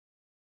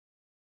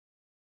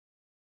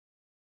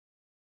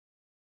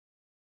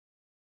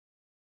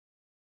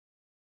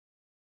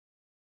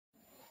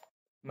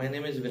My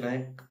name is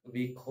Vinayak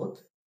Khot.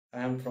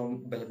 I am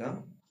from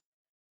Belgaum.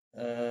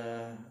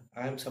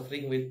 I am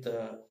suffering with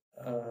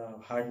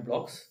heart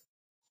blocks,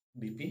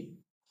 BP,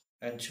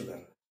 and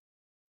sugar.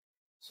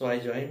 So I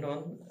joined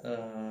on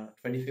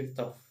 25th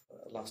of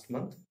last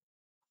month.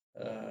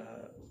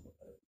 Uh,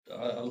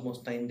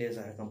 Almost 9 days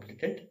I have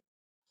completed,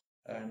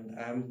 and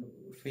I am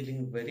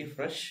feeling very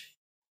fresh.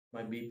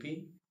 My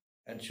BP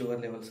and sugar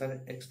levels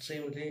are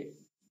extremely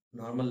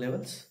normal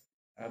levels.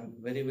 I'm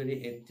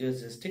very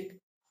enthusiastic,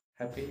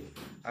 happy.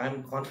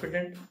 I'm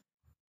confident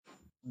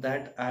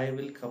that I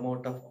will come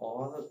out of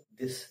all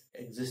this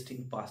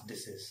existing past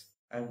disease.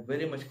 I'm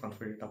very much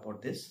confident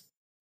about this,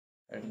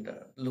 and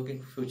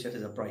looking future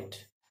is a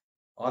bright.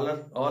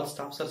 All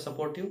staffs are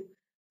supportive,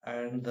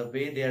 and the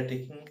way they are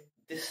taking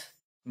this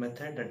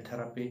method and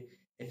therapy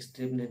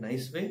extremely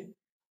nice way,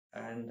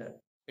 and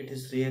it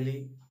is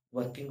really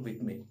working with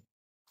me.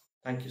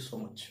 Thank you so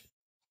much.